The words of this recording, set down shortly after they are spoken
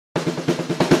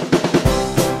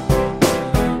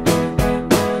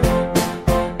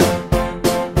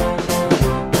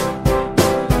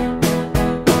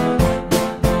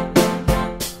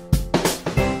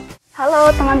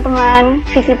teman-teman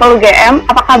Fisipol UGM,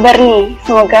 apa kabar nih?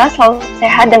 Semoga selalu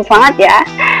sehat dan semangat ya.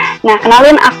 Nah,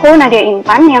 kenalin aku Nadia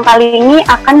Intan yang kali ini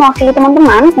akan mewakili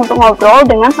teman-teman untuk ngobrol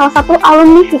dengan salah satu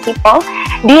alumni Fisipol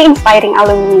di Inspiring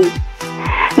Alumni.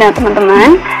 Nah,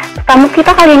 teman-teman, tamu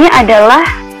kita kali ini adalah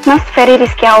Mas Fery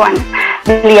Rizkiawan.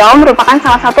 Beliau merupakan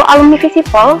salah satu alumni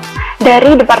Fisipol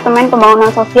dari Departemen Pembangunan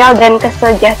Sosial dan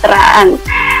Kesejahteraan.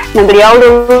 Nah, beliau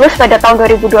lulus pada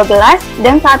tahun 2012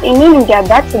 dan saat ini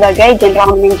menjabat sebagai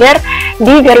General Manager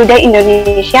di Garuda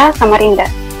Indonesia, Samarinda.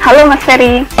 Halo Mas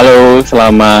Fery. Halo,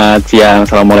 selamat siang.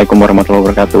 Assalamualaikum warahmatullahi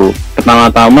wabarakatuh.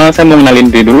 Pertama-tama saya mau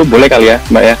kenalin diri dulu, boleh kali ya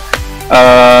Mbak ya?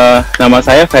 Nama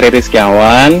saya Fery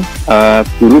Rizkiawan,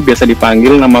 dulu biasa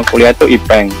dipanggil nama kuliah itu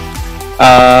Ipeng.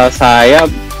 Saya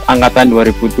angkatan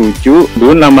 2007,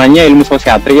 dulu namanya ilmu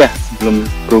sosiatri ya, sebelum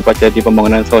berubah jadi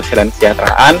pembangunan sosial dan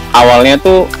kesejahteraan. Awalnya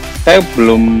tuh saya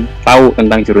belum tahu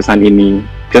tentang jurusan ini.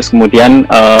 Terus kemudian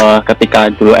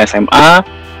ketika dulu SMA,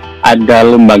 ada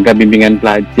lembaga bimbingan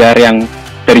pelajar yang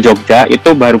dari Jogja,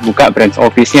 itu baru buka branch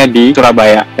office-nya di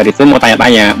Surabaya. Dari itu mau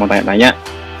tanya-tanya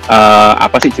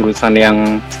apa sih jurusan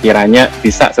yang sekiranya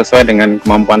bisa sesuai dengan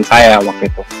kemampuan saya waktu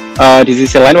itu. Di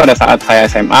sisi lain pada saat saya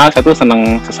SMA, saya tuh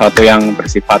senang sesuatu yang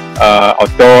bersifat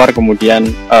outdoor, kemudian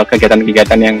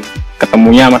kegiatan-kegiatan yang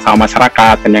ketemunya sama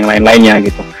masyarakat dan yang lain-lainnya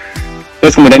gitu.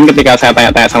 Terus kemudian ketika saya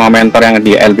tanya-tanya sama mentor yang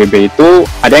di LBB itu,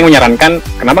 ada yang menyarankan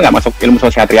kenapa nggak masuk ilmu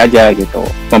sosiatri aja gitu,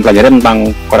 mempelajari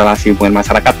tentang korelasi hubungan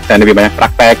masyarakat dan lebih banyak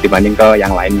praktek dibanding ke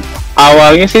yang lain.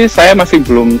 Awalnya sih saya masih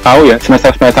belum tahu ya,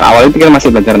 semester awal itu kita masih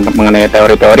belajar mengenai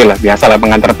teori-teori lah, biasalah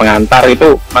pengantar-pengantar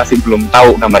itu masih belum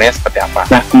tahu gambarnya seperti apa.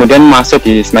 Nah, kemudian masuk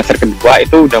di semester kedua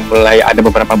itu udah mulai ada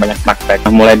beberapa banyak praktek.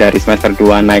 Nah, mulai dari semester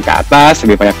 2 naik ke atas,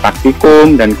 lebih banyak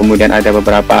praktikum, dan kemudian ada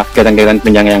beberapa kegiatan-kegiatan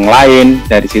penunjang yang lain.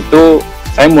 Dari situ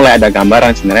saya mulai ada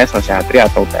gambaran sebenarnya sosiatri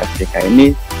atau PSdK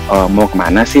ini mau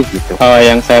kemana sih gitu.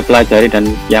 Yang saya pelajari dan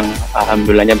yang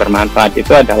alhamdulillahnya bermanfaat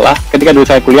itu adalah ketika dulu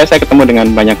saya kuliah, saya ketemu dengan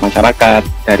banyak masyarakat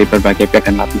dari berbagai pihak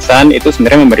dan lapisan. Itu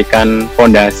sebenarnya memberikan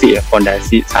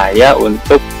fondasi saya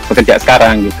untuk bekerja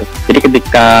sekarang gitu. Jadi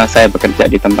ketika saya bekerja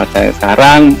di tempat saya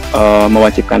sekarang,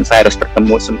 mewajibkan saya harus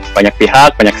bertemu banyak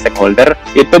pihak, banyak stakeholder,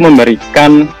 itu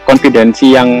memberikan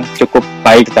konfidensi yang cukup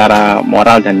baik secara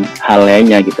moral dan hal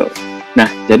lainnya gitu. Nah,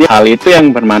 jadi hal itu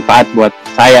yang bermanfaat buat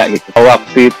saya gitu.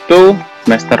 Waktu itu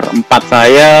semester 4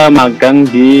 saya magang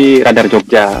di Radar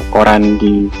Jogja, koran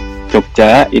di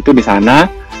Jogja, itu di sana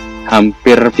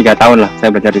hampir 3 tahun lah saya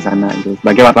belajar di sana gitu,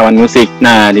 sebagai wartawan musik.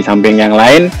 Nah, di samping yang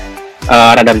lain,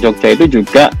 Radar Jogja itu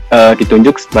juga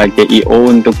ditunjuk sebagai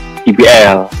I.O. untuk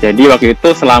IBL. Jadi waktu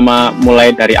itu selama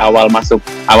mulai dari awal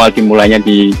dimulainya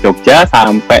di Jogja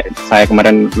sampai saya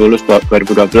kemarin lulus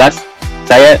 2012,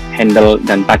 saya handle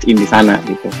dan touch in di sana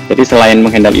gitu. Jadi selain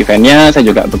menghandle eventnya, saya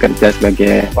juga bekerja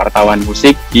sebagai wartawan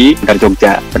musik di Radar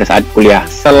Jogja pada saat kuliah.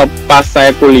 Selepas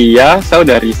saya kuliah, saya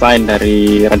udah resign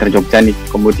dari Radar Jogja nih.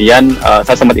 Kemudian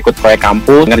saya sempat ikut proyek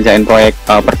kampus, ngerjain proyek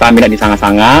Pertamina di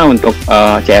Sanga-Sanga untuk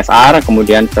CSR.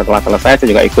 Kemudian setelah selesai, saya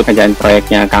juga ikut ngerjain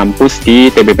proyeknya kampus di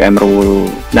TBPM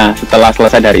Ruwu. Nah, setelah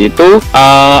selesai dari itu,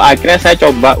 akhirnya saya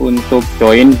coba untuk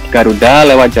join Garuda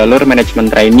lewat jalur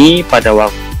manajemen trainee pada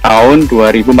tahun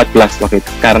 2014 waktu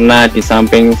itu. Karena di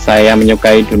samping saya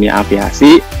menyukai dunia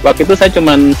aviasi, waktu itu saya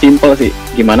cuman simple sih,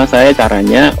 gimana saya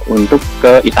caranya untuk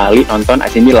ke Italia nonton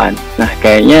AcMilan. Nah,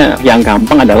 kayaknya yang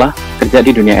gampang adalah kerja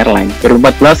di dunia airline.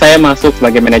 2014 saya masuk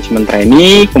sebagai manajemen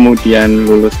trainee, kemudian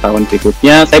lulus tahun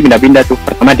berikutnya saya pindah-pindah tuh.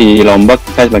 Pertama di Lombok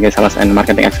saya sebagai sales and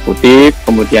marketing eksekutif,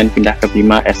 kemudian pindah ke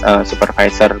Bima as a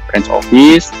supervisor branch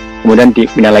office, kemudian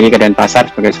pindah lagi ke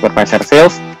Denpasar sebagai supervisor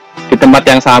sales. Di tempat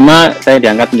yang sama, saya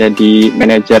diangkat menjadi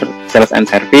manajer sales and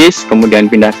service,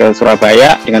 kemudian pindah ke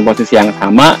Surabaya dengan posisi yang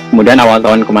sama. Kemudian awal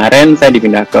tahun kemarin, saya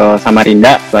dipindah ke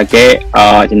Samarinda sebagai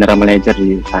General Manager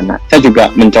di sana. Saya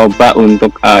juga mencoba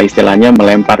untuk istilahnya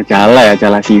melempar jala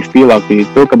CV waktu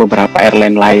itu ke beberapa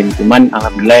airline lain. Cuman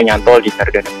alhamdulillah yang nyantol di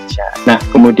Garuda Indonesia. Nah,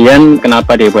 kemudian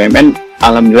kenapa di BUMN?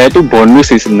 Alhamdulillah itu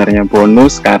bonus sih sebenarnya,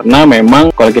 bonus karena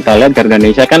memang kalau kita lihat Garuda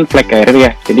Indonesia kan flag carrier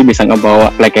ya, jadi bisa ngebawa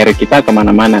flag carrier kita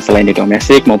kemana-mana selain di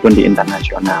domestik maupun di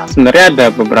internasional. Sebenarnya ada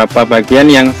beberapa bagian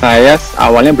yang saya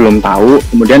awalnya belum tahu,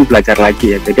 kemudian belajar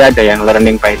lagi ya, jadi ada yang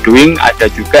learning by doing, ada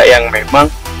juga yang memang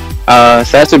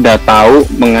saya sudah tahu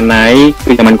mengenai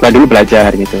zaman kuliah dulu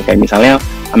belajar gitu, kayak misalnya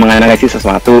menganalisis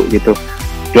sesuatu gitu.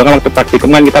 Dulu kan waktu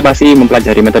praktikum kan kita pasti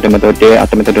mempelajari metode-metode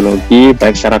atau metodologi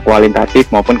baik secara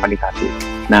kualitatif maupun kuantitatif.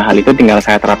 Nah, hal itu tinggal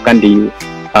saya terapkan di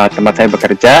tempat saya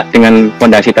bekerja. Dengan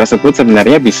fondasi tersebut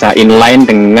sebenarnya bisa inline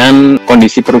dengan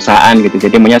kondisi perusahaan gitu.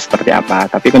 Jadi maunya seperti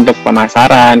apa. Tapi untuk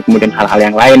pemasaran, kemudian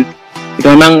hal-hal yang lain, itu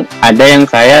memang ada yang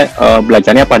saya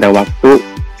belajarnya pada waktu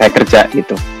saya kerja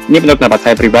gitu. ini menurut pendapat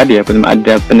saya pribadi ya, belum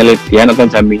ada penelitian atau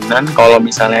jaminan kalau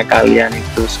misalnya kalian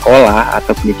itu sekolah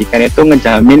atau pendidikan itu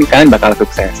ngejamin kalian bakal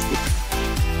sukses gitu.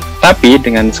 Tapi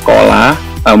dengan sekolah,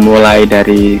 mulai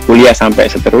dari kuliah sampai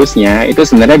seterusnya, itu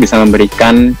sebenarnya bisa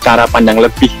memberikan cara pandang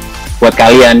lebih buat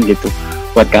kalian gitu,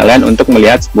 buat kalian untuk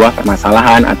melihat sebuah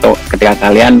permasalahan atau ketika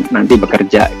kalian nanti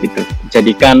bekerja gitu.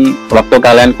 Jadikan waktu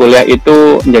kalian kuliah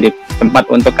itu menjadi tempat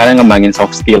untuk kalian ngembangin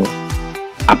soft skill,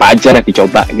 apa aja yang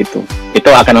dicoba gitu. Itu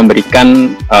akan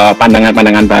memberikan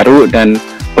pandangan-pandangan baru dan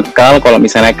bekal kalau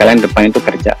misalnya kalian depan itu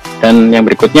kerja. Dan yang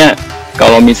berikutnya,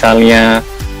 kalau misalnya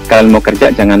kalian mau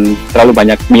kerja, jangan terlalu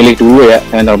banyak milih dulu ya,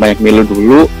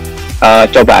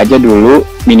 coba aja dulu,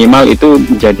 minimal itu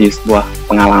menjadi sebuah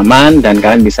pengalaman dan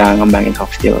kalian bisa ngembangin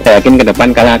soft skill. Saya yakin ke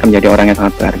depan kalian akan menjadi orang yang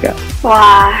sangat berharga.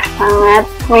 Wah, sangat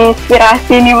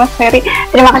menginspirasi nih Mas Fery.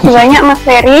 Terima kasih banyak Mas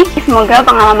Fery. Semoga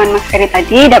pengalaman Mas Fery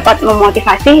tadi dapat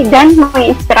memotivasi dan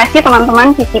menginspirasi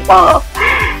teman-teman Fisipol.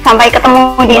 Sampai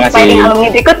ketemu di Inspiring Alumni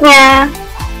berikutnya.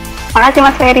 Terima kasih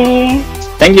Mas Fery.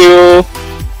 Thank you.